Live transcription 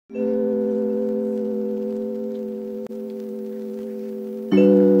Guys,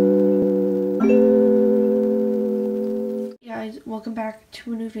 welcome back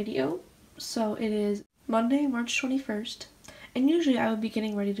to a new video. So it is Monday, March 21st, and usually I would be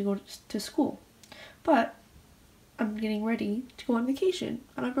getting ready to go to school, but I'm getting ready to go on vacation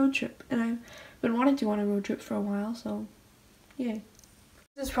on a road trip, and I've been wanting to go on a road trip for a while, so yay.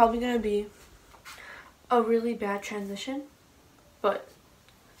 This is probably going to be a really bad transition, but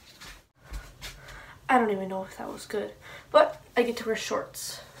I don't even know if that was good, but I get to wear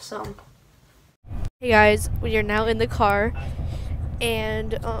shorts, so. Hey guys, we are now in the car,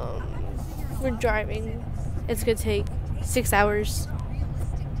 and we're driving. It's gonna take 6 hours,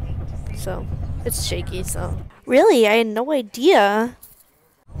 so it's shaky, so. Really? I had no idea.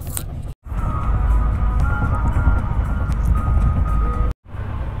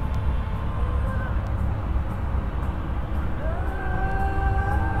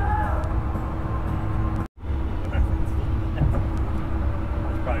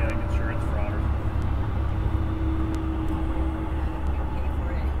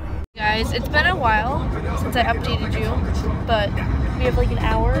 Guys, it's been a while since I updated you, but we have like an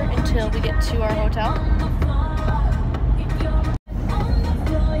hour until we get to our hotel.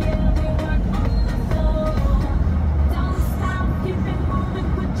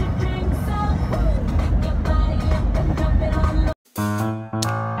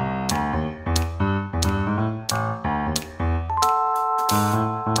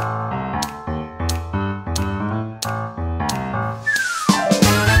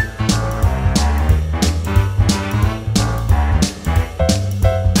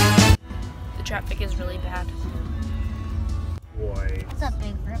 Traffic is really bad. Boy. It's a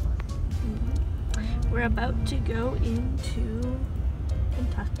big river. We're about to go into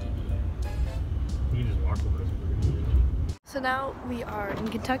Kentucky. You can just walk over this. So now we are in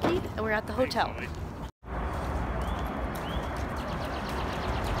Kentucky and we're at the hotel.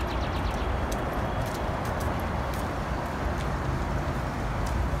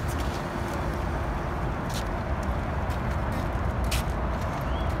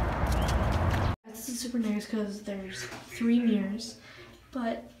 This is super nice because there's 3 mirrors,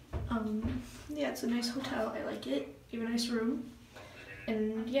 but yeah, it's a nice hotel. I like it. You have a nice room,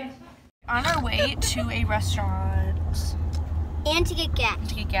 and yeah. On our way to a restaurant And to get gas.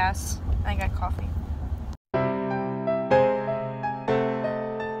 to get gas. I got coffee.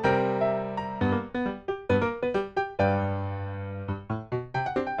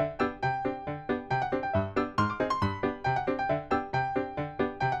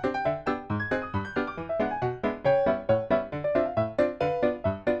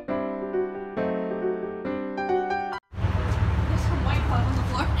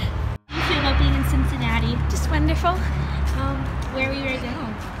 Being in Cincinnati. Just wonderful. Where are we right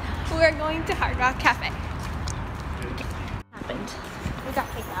now? We're going to Hard Rock Cafe. Happened. We got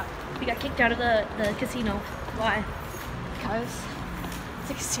kicked out. We got kicked out of the casino. Why? Because it's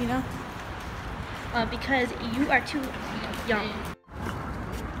a casino. Because you are too young.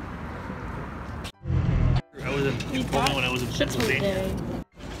 I was in Pullman when I was in Pennsylvania.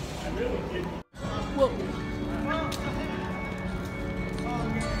 Whoa.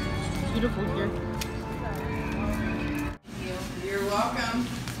 Beautiful here. You're welcome.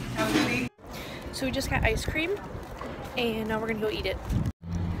 Have a good evening. So we just got ice cream, and now we're gonna go eat it.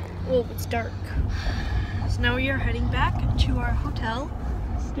 Oh, it's dark. So now we are heading back to our hotel.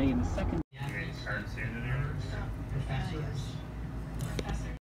 Stay in a second.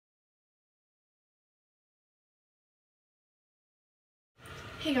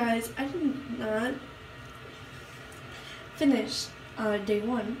 Hey guys, I did not finish day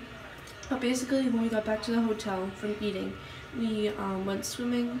 1, but basically when we got back to the hotel from eating, we went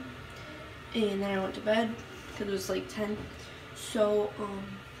swimming, and then I went to bed because it was like 10. So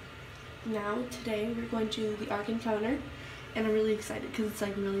now today we're going to the Ark Encounter, and I'm really excited because it's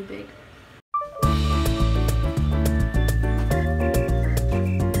like really big.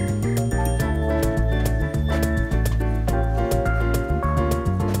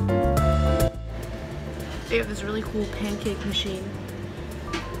 They have this really cool pancake machine.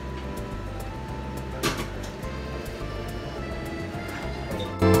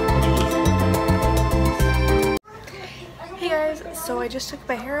 Hey guys, so I just took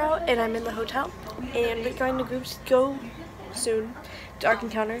my hair out and I'm in the hotel, and we're going to go soon to Ark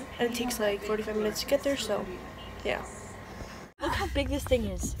Encounter, and it takes like 45 minutes to get there, so yeah. Look how big this thing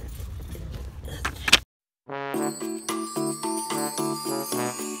is.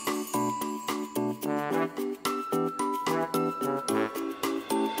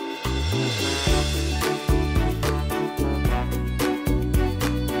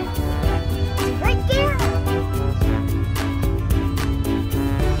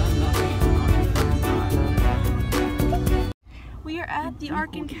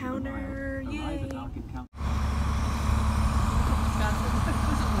 Ark encounter! Yay!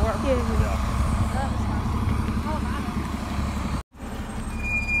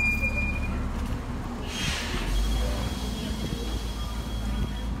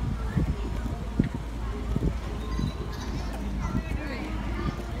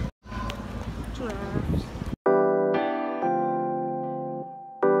 Giraffes.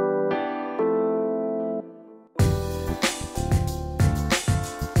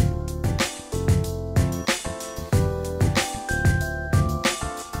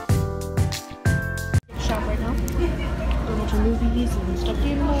 Shop right now. A bunch of movies and stuffed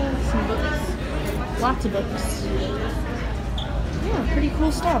animals and books. Lots of books. Yeah, pretty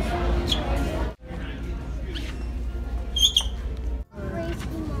cool stuff.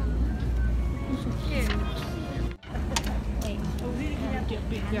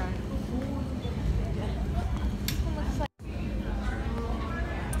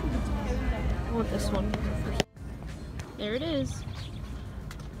 I want this one. There it is.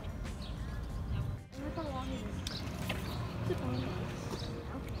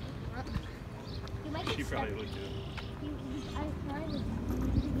 She probably would do it.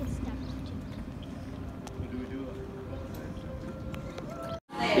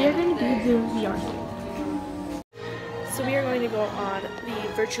 We are going to do the VR thing. So we are going to go on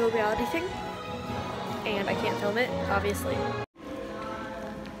the virtual reality thing. And I can't film it, obviously.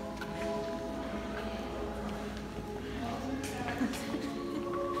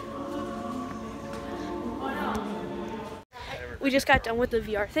 We just got done with the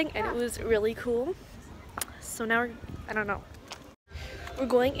VR thing and it was really cool. So now I don't know. We're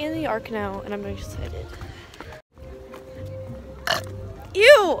going in the Ark now and I'm very excited.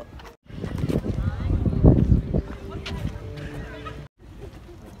 Ew!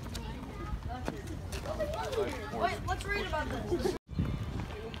 Wait, let's read about this.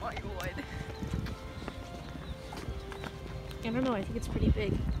 Oh my god. I don't know, I think it's pretty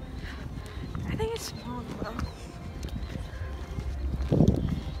big. I think it's small though.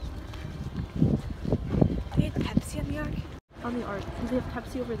 They had Pepsi on the Ark? On the Ark, because they have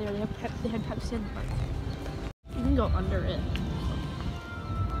Pepsi over there, they had Pepsi on the Ark. You can go under it.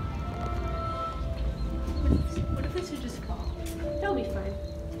 What if this would just fall? That'll be fine.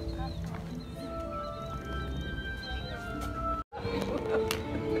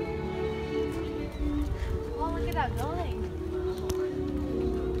 Oh, look at that building.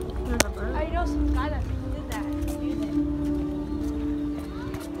 Remember? I know some guy that did that.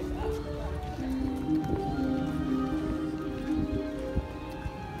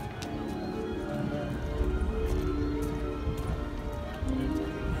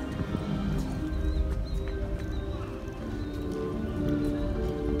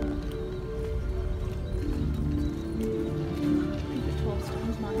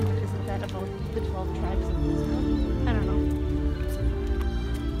 The 12 tribes of Israel. I don't know.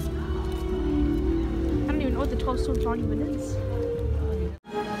 I don't even know what the 12 Stones monument is.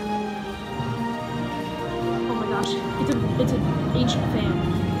 Oh my gosh, it's an ancient fan.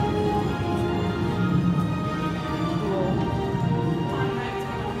 Whoa.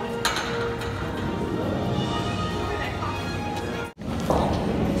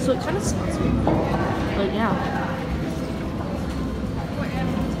 So it kind of smells weird, but yeah.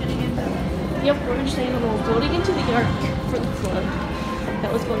 Yep, we're just saying we're floating into the Ark for the flood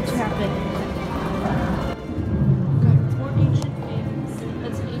that was going to happen. Got more ancient things.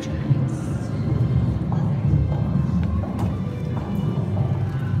 That's an ancient place.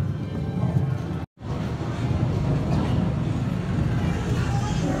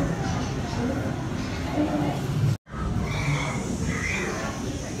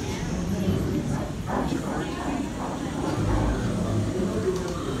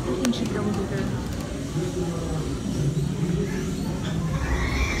 Ancient elevator.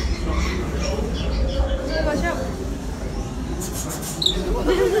 Watch out.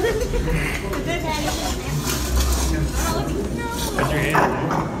 Put your hand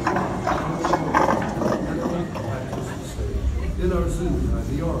In our zoo,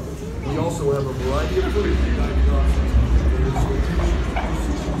 the Ark, we also have a variety of food and dining options.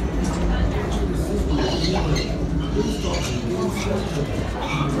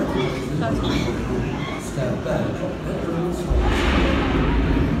 Stand back.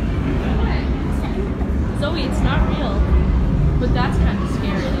 Zoe, it's not real. But that's kind of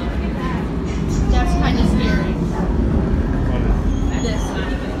scary though. That's kind of scary. This.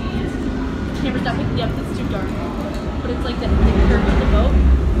 The camera's not picking up, it's too dark. But it's like the curve of the boat.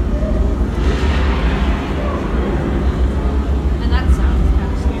 And that sounds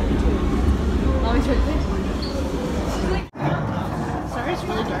kind of scary too. Always heard this. Sorry,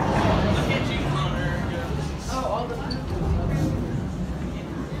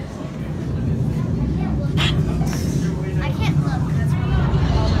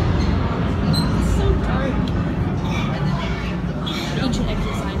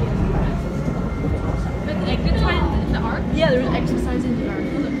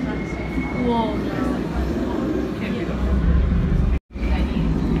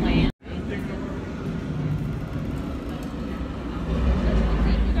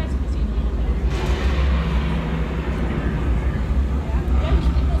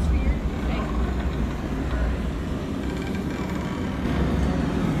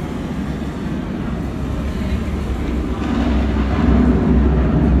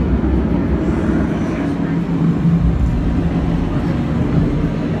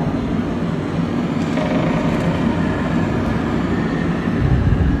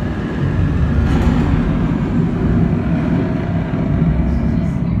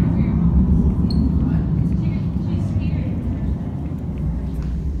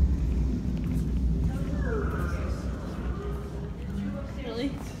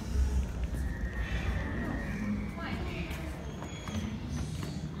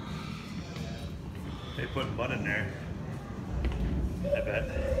 bet.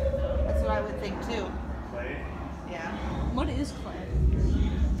 That's what I would think too. Clay? Yeah. What is clay?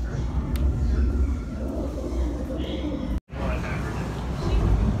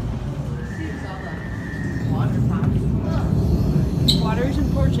 Water is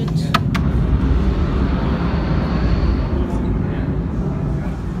important.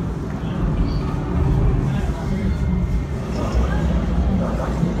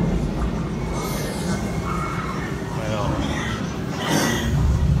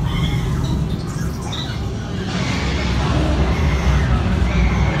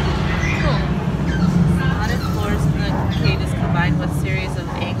 Potted floors in the cages combined with series of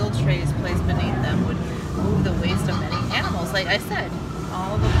angled trays placed beneath them would move the waste of many animals. Like I said,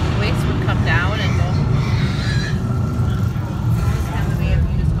 all the waste would come down and go. And then we have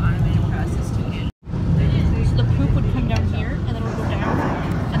used automated process to handle. So the poop would come down here, and then it would go down,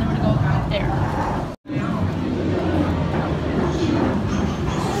 and then it would go out there.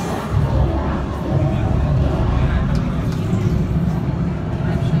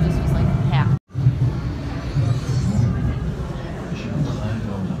 I'm sure this was like half.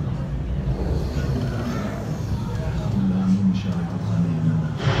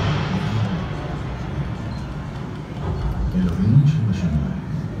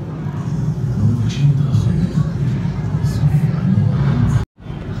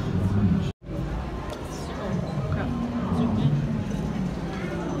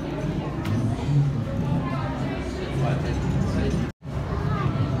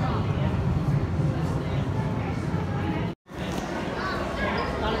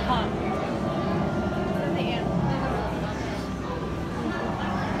 Not a pond.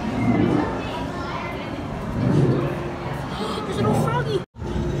 There's a little froggy.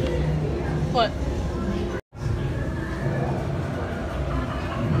 What?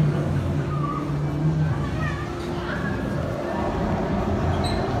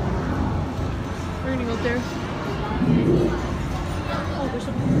 We're gonna go up there. Oh, there's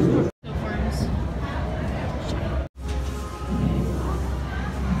some silkworms.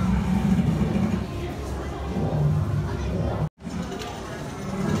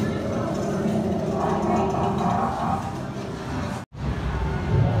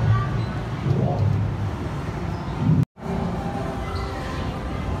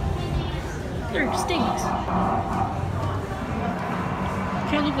 They're stinks.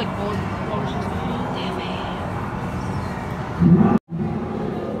 Can't look like gold.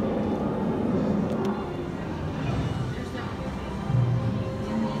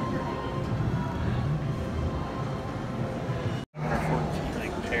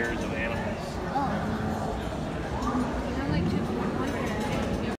 Like pairs of animals.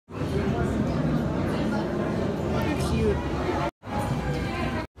 They're cute.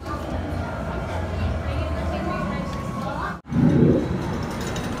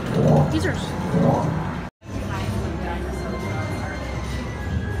 These are.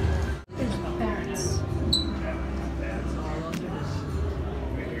 There's bats.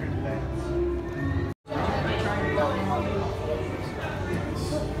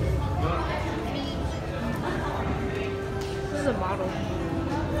 This is a bottle.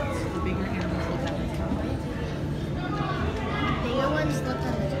 The bigger animals will have it. Bigger ones look on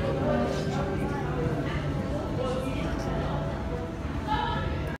the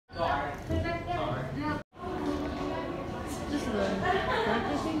This is the front, I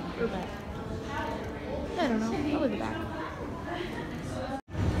think, or back. I don't know. Probably the back.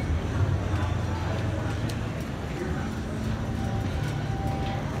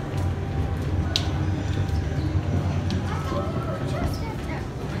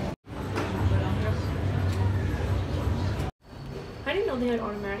 I didn't know they had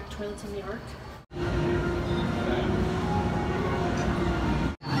automatic toilets in the Ark.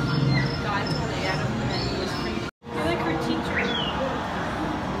 I told Adam that he was free. I like her teacher.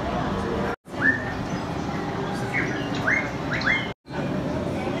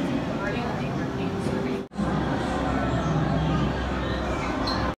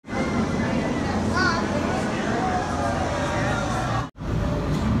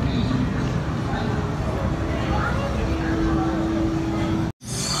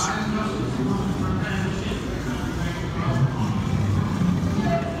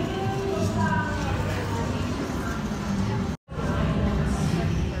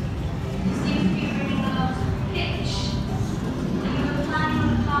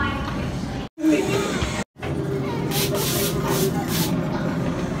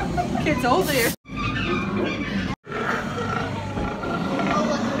 Kids over there.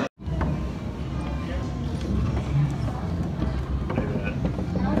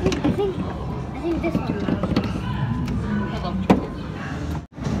 I think this one. I love chocolate.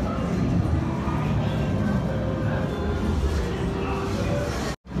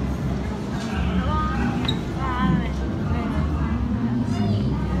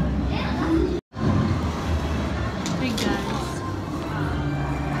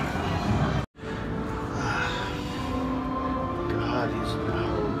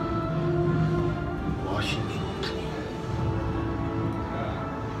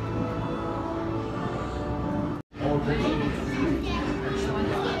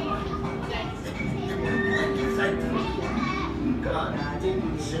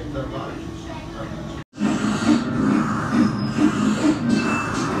 We are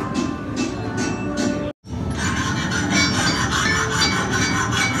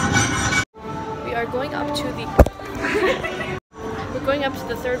going up to the we're going up to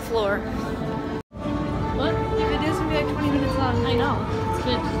the 3rd floor. What? The video's gonna be like 20 minutes long. I know. It's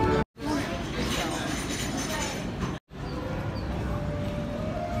good.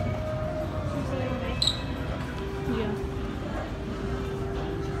 Yeah.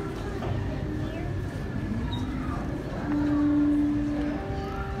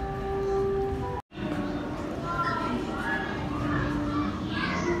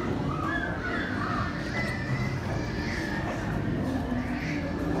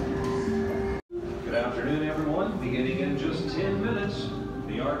 Good afternoon, everyone. Beginning in just 10 minutes,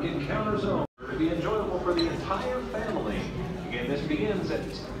 the Ark Encounter Zone to be enjoyable for the entire family. Again, this begins at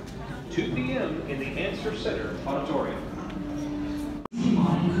 2 p.m. in the Answer Center Auditorium.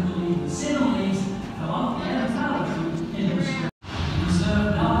 On the ice.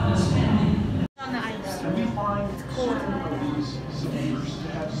 We find layers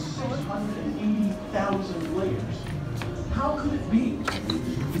that have 680,000 layers. How could it be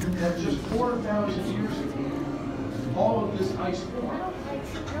that just 4,000 years ago, all of this ice formed?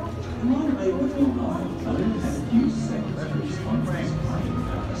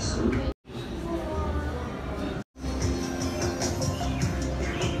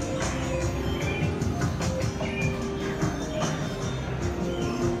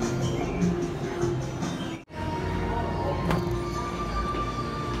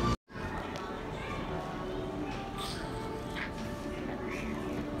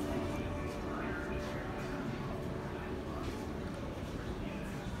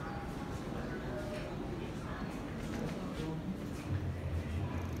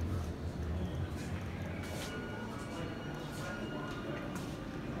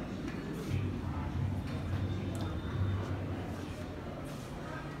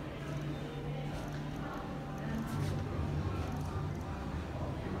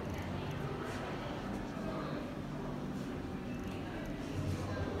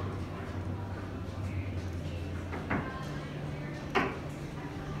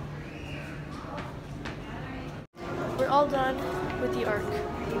 We're all done with the Ark.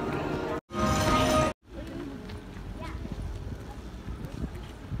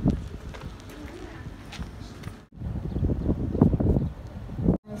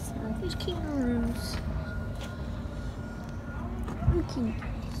 There's kangaroos.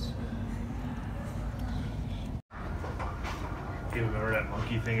 Do you remember that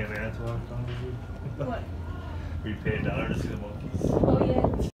monkey thing at Manitowoc? What? We paid $1 to see the monkeys. Oh yeah.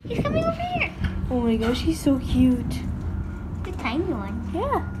 He's coming over here. Oh my gosh, he's so cute. The tiny one.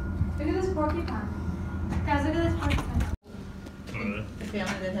 Yeah. Look at this porcupine. Guys, look at this porcupine. The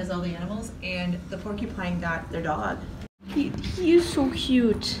family that has all the animals, and the porcupine got their dog. He is so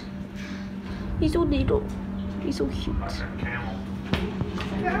cute. He's so little. He's so cute. Camel.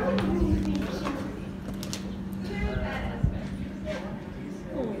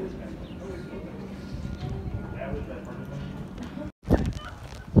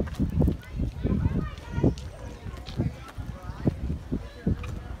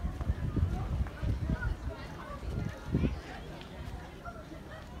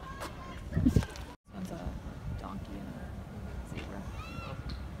 One's a donkey and a zebra.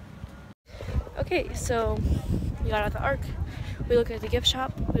 Okay, so we got out the Ark. We looked at the gift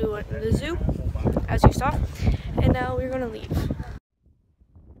shop. We went to the zoo, as you saw, and now we're gonna leave.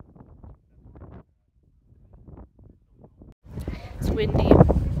 It's windy.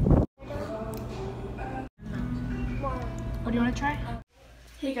 What do you want to try?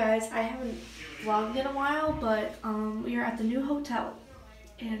 Hey guys, I haven't vlogged in a while, but we are at the new hotel,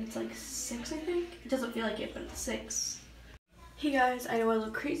 and it's like 6, I think. It doesn't feel like it, but it's 6. Hey guys, I know I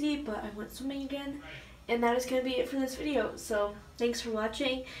look crazy, but I went swimming again, and that is going to be it for this video. So thanks for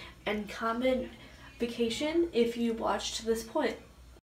watching, and comment vacation if you watched to this point.